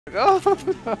Oh.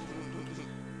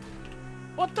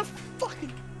 What the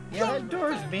fucking? Yeah, that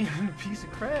door is being a piece of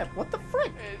crap. What the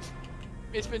frick?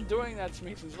 It's been doing that to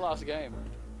me since the last game.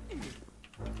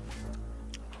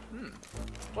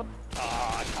 What?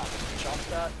 Ah, I can't jump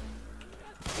that.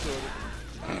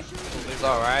 It's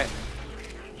alright.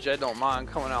 Jed don't mind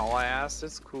coming out last.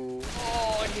 It's cool.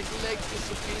 Oh, his leg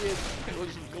disappeared. It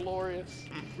was glorious.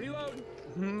 Reload.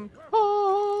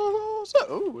 Oh,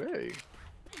 hey.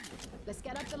 Let's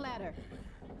get up the ladder.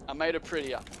 I made it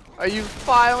prettier. Are you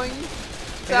filing?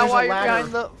 Is that why you're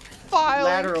behind the filing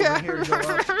ladder over here to go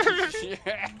up.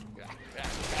 Yeah.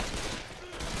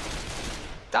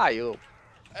 Die, you little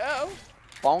Oh.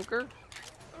 bonker.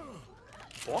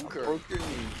 Bonker. Broke your knee.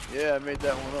 Yeah, I made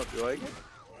that one up. You like it?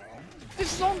 This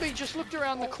zombie just looked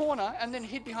around the corner and then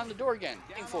hid behind the door again,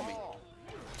 waiting for me.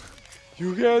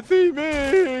 You can't see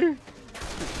me.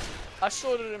 I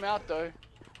sorted him out though.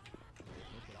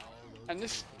 And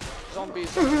this zombie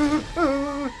is I hear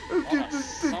one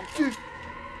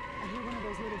of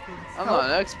those little things. I'm not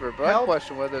an expert, but I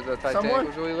question whether the Titanic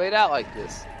was really laid out like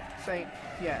this. Saint,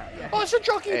 yeah. Oh, it's a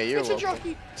jockey! Hey, you're it's a welcome.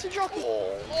 jockey! It's a jockey!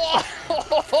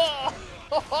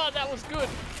 Oh, that was good!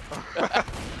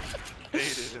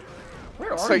 Where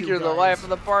Looks are like you you're the guys? life of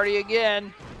the party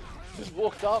again. Just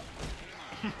walked up.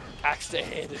 Axe to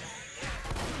head.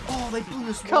 Oh, they blew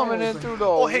this wall Coming in open. through the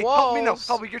Oh, hey, walls. help me now.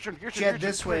 Help me. Your turn. Your turn. Jed,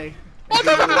 your this turn. way.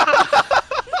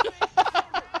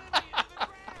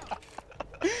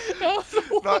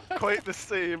 Not quite the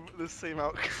same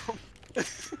outcome.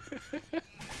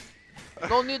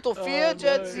 No need to fear, no.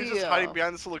 Jed's He's just hiding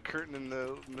behind this little curtain in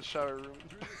the shower room.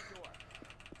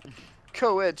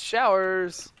 Co-ed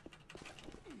showers.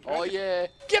 Oh yeah!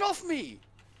 Get off me!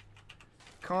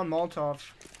 Con Molotov.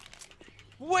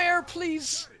 Where,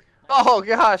 please? Oh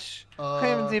gosh,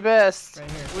 I'm the best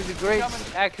right here. with the great coming.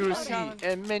 accuracy I'm coming.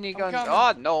 and many I'm guns. coming.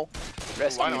 Oh no!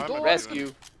 Rescue! I know, I'm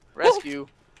Rescue! Rescue!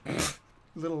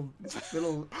 Little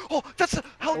Oh, that's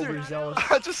how they're overzealous.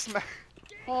 just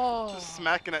Oh,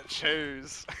 smacking at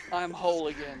shows. I'm whole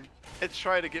again. It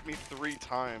tried to get me 3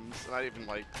 times, and I didn't even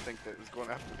like think that it was going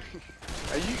after me.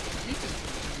 Are you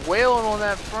just wailing on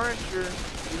that furniture?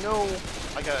 You know,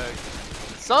 I gotta.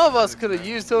 some of us could have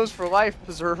used those for life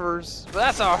preservers, but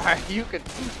that's alright. You could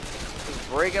just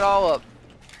break it all up.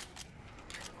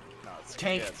 No, it's,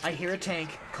 Tank. yeah, it's- I hear a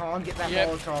tank. Con, get that Yep.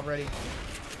 Molotov ready.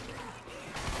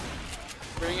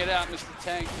 Bring it out, Mr.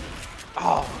 Tank.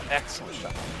 Oh, excellent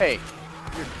shot. Hey,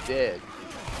 you're dead.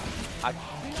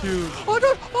 Dude, Oh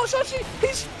no! Oh, Sachi!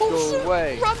 He's go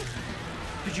away. Run!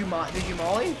 Did you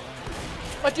molly?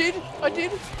 I did!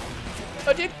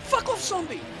 Fuck off,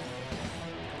 zombie!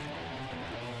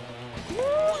 Ooh,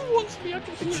 he wants me. I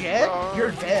can hear him. Jed,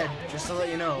 you're dead. Just to let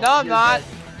you know. No, I'm You're not. dead.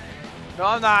 No,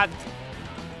 I'm not.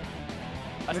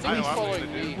 I think I know he's what I'm following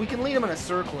gonna me. do. We can lead him in a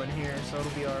circle in here, so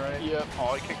it'll be alright. Yep.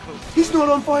 Oh, I can't close. He's not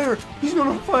on fire! He's not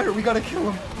on fire! We gotta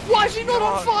kill him! Why is he not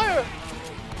on God. fire?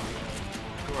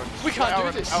 Go on. We can't do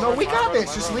Outrun- this. outrun- No, we got outrun this!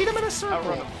 him, Just outrun lead him. him in a circle!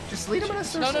 Outrun him. Just lead him in a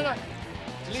circle! No.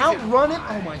 Leave him. Outrun him?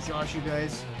 Oh my gosh, you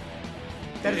guys.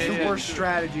 That is the Yeah. worst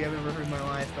strategy I've ever heard in my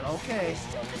life, but okay.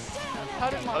 How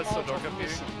did my Oh, it's so dark Molotov up here.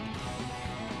 miss him?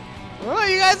 Oh,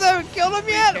 you guys haven't killed him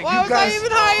yet? Okay, Why you was I guys-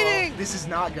 even hiding? This is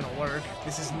not gonna work.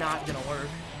 This is not gonna work.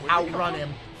 Where'd he come Outrun from?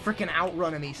 him. Frickin'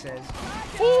 outrun him, he says.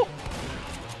 Oh!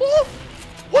 Oh!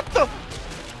 What the?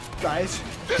 Guys.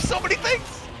 There's so many things!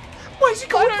 Why is he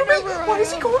going I for don't me? know where Why I is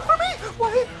he am. going for me?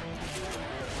 Why?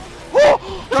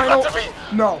 Oh! Dino, After me!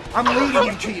 no, I'm leading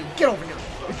him to you. Get over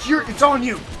here. It's on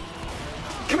you.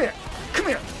 Come here. Come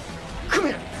here. Come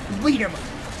here. Lead him.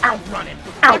 Outrun him.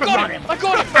 Outrun him. I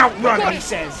got him! Outrun I got him, he him.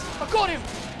 says. I got him!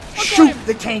 I got Shoot him.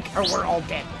 the tank or we're all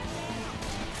dead.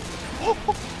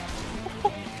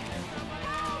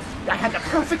 I had the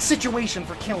perfect situation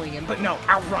for killing him, but no,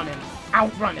 outrun him.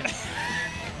 Outrun him.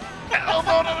 Oh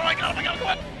no, my god, come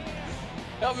on!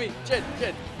 Help me, Jed,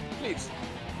 please.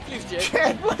 Please, Jed.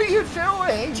 Jed, what are you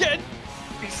doing? Jed,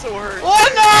 He's so hurt.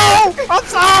 Oh no! I'm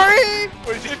sorry!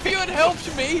 What did you if you had helped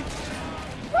me,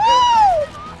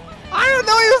 I didn't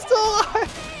know he was still alive!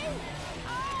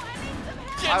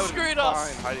 I Jed would be screwed fine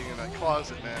us. hiding in that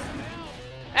closet, man.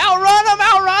 Outrun him!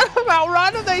 Outrun him!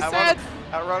 Outrun him, they Outrun said!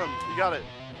 him. Outrun him. You got it.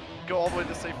 Go all the way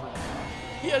to safe room.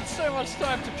 He had so much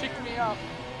time to pick me up.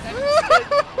 And instead,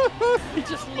 he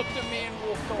just looked at me and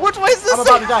walked off. Which way's this? I'm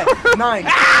about to die. 9,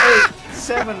 8,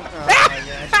 7. Oh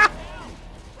my gosh.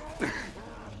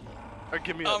 Or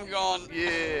give me I'm up. gone.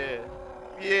 Yeah.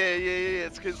 Yeah.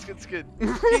 It's good. It's good.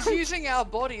 He's using our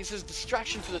bodies as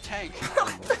distraction for the tank.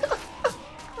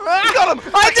 I got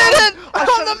him! I did it!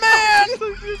 I'm the man!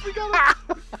 We got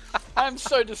him. I'm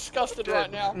so disgusted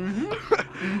right now.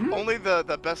 Only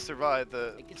the best survive.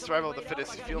 The survival of the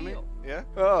fittest. You feel me? Yeah.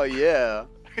 Oh yeah.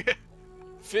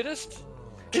 Fittest?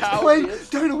 It's Cow playing, is.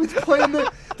 Dino, it's playing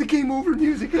the game over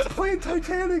music. It's playing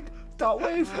Titanic. Dot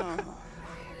wave. Oh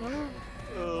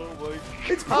my.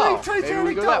 It's playing Oh, maybe we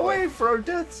Titanic. go Dot that way. wave for our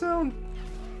death sound.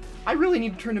 I really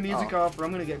need to turn the music Oh. off, or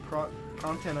I'm gonna get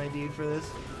content ID for this.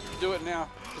 Do it now.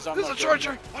 Cause I'm There's a not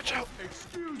charger. Watch out.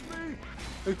 Excuse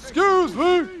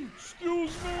me.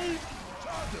 Excuse me.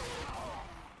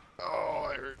 Oh,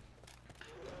 I hurt.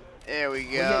 There we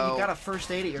go. Well, yeah, you got a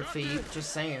first aid at your feet.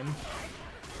 Just saying.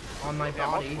 On my Yeah,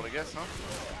 body. multiple, I guess, huh?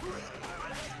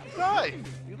 Die,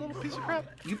 you little piece of crap.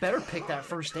 You better pick that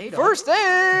first aid up. First Go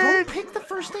aid. pick the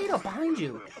first aid up behind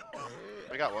you.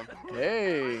 I got one.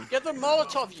 Hey. Get the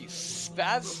Molotov, you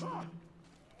spaz.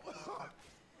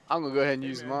 I'm gonna go ahead and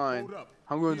use mine.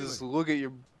 I'm going to just look at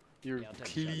your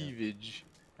cleavage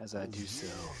as I do so.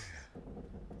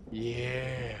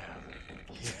 Yeah.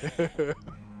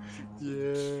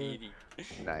 Yeah.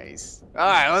 Nice. All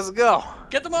right, let's go.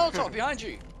 Get the Molotov behind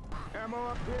you.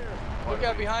 Look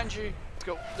out behind you. Let's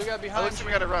go. Look out Oh, behind listen, you.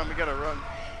 we gotta run. We gotta run.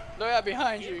 Look out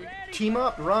behind you. Team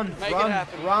up, run, Make it run,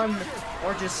 happen. run,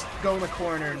 or just go in the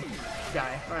corner and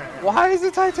die. All right. Why is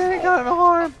the Titanic got an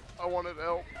alarm? I wanted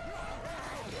help.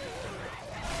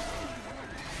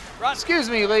 Run. Excuse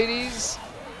me, ladies.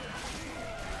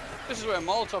 This is where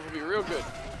Molotov would be real good.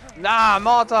 Nah,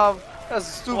 Molotov. That's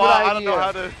a stupid Well, idea. I don't know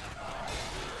how to.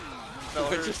 No,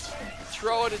 But just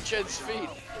throw it at Jed's feet.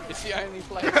 It's the only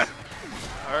place.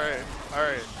 all right, all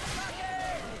right.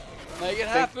 Make it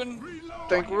happen.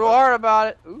 Think real hard about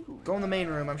it. Ooh. Go in the main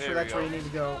room. I'm sure There we that's where go. you need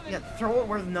to go. Yeah, throw it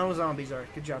where no zombies are.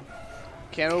 Good job.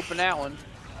 Can't open that one.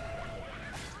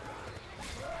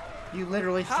 You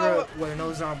literally How- throw it where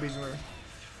no zombies were.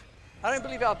 I don't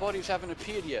believe our bodies haven't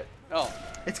appeared yet. Oh,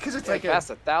 It's because it's Yeah, like past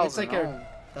a 1,000. it's like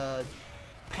a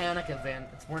panic event.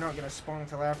 We're not gonna spawn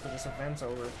until after this event's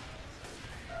over.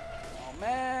 oh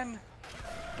man.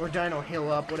 Or Dino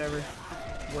heal up, whatever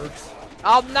works.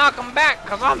 I'll knock him back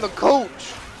because I'm the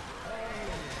coach.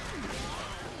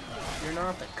 You're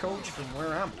not the coach from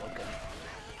where I'm looking.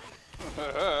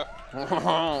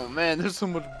 Oh man, there's so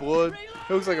much blood.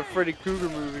 It looks like a Freddy Krueger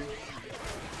movie.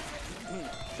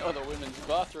 Oh, the women's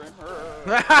bathroom.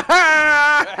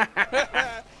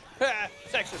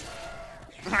 Sexist.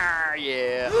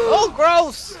 Yeah. Oh,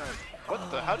 gross. What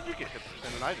the? How did you get hit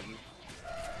and I didn't?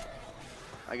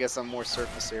 I guess I'm more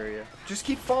surface area. Just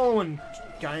keep following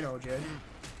Dino, Jed.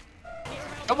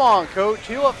 Come on, coach.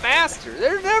 Heal up faster.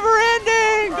 They're never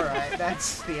ending. All right,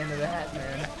 that's the end of that,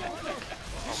 man.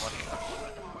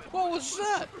 What was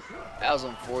that? That was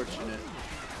unfortunate.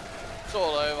 It's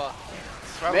all over.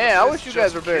 Man, I wish you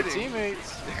guys were better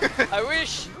teammates. I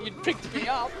wish you'd picked me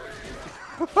up.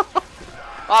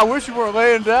 I wish you weren't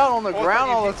laying down on the Oh, I ground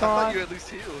thought all you- the I thought you time, at least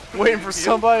healed. waiting for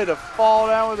somebody to fall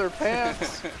down with their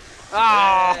pants.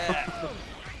 Ah.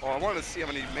 Oh, I wanted to see how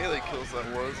many melee kills that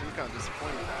was. I'm kind of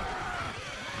disappointed.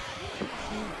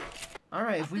 All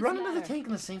right, if we run into the tank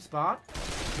in the same spot,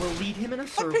 we'll lead him in a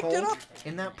picked circle it up.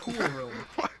 in that pool room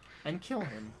and kill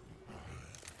him.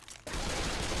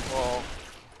 Well,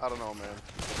 I don't know, man.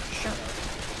 Shut up.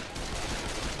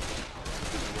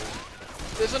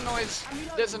 There's a noise.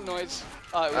 There's a noise.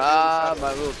 Oh, it was Ah,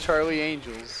 my little Charlie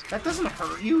Angels. That doesn't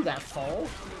hurt you, that fall.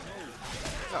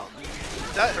 No,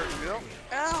 that hurt me, though.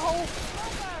 Ow!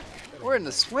 We're in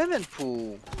the swimming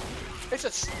pool. It's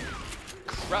a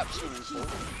crap swimming pool.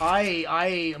 I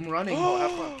am running.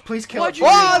 Have fun. Please kill Why'd it you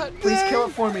for do me. that? Please kill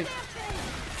it for me.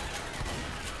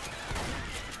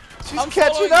 She's I'm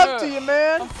catching following up her. to you,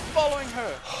 man. I'm following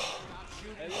her.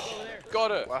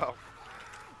 Got her. Wow.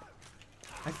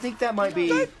 I think that might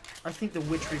be. I think the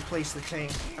witch replaced the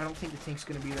tank. I don't think the tank's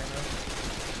gonna be there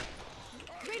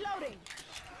now. Reloading.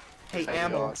 Hey, That'd be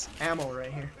ammo. awesome. Ammo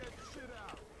right here.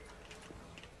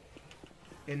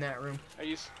 In that room. Are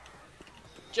you?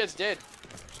 Jed's dead.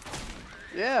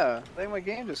 Yeah, I think my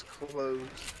game just closed.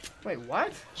 Wait,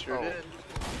 what? Sure Oh. did.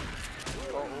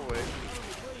 Oh,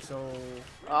 wait. So.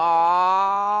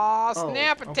 Aww, Oh,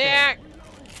 snap okay. attack.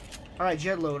 Alright,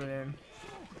 Jed loaded in.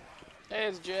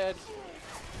 There's Jed.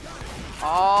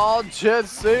 Oh, Jed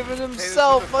saving Hey, there's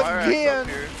himself another fire axe up again.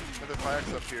 here. Another fire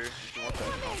axe up here. If you want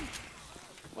that.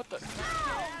 What the?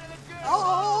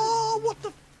 Oh, what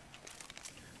the?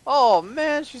 Oh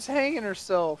man, she's hanging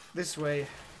herself. This way.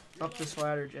 Up this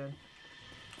ladder, Jed.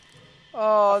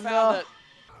 Oh I found no. it.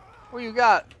 What you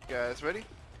got? Guys, ready?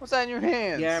 What's that in your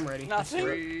hands? Yeah, I'm ready. Nothing.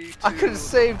 3, 2. I could have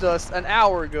saved us an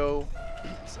hour ago.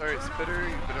 Sorry, Spitter,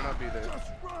 you better not be there.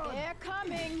 They're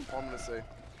coming. All I'm gonna say.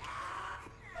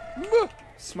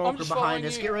 Smoker just behind following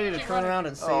us. you. Get ready to Keep turn running. around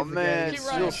and save Oh the man, day. it Keep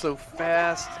running. feels so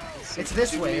fast. It's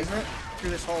this way, isn't it?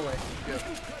 Through this hallway.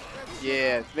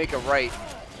 Yeah, make a right.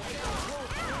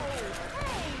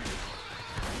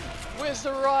 Where's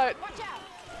the right?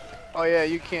 Oh yeah,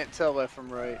 you can't tell left from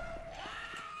right.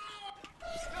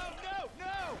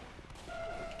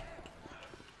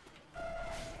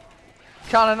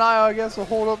 Count and I guess, will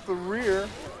hold up the rear.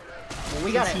 Well,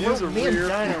 we got it. He is a Me and rear.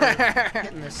 Dino are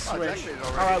hitting this Oh, switch. it's activated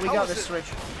already. Alright, we How got was this it- switch.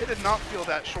 It did not feel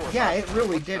that short. Yeah, huh? it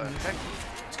really What the didn't. heck?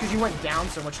 It's because you went down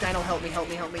so much. Dino, help me, help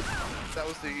me, help me. That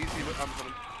was the easy.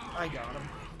 I got him.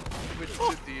 We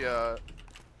just did the.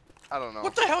 I don't know.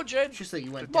 What the hell, Jed? It's just that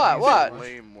you went What? down. What? so much.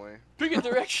 Lame way. Pick a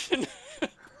direction.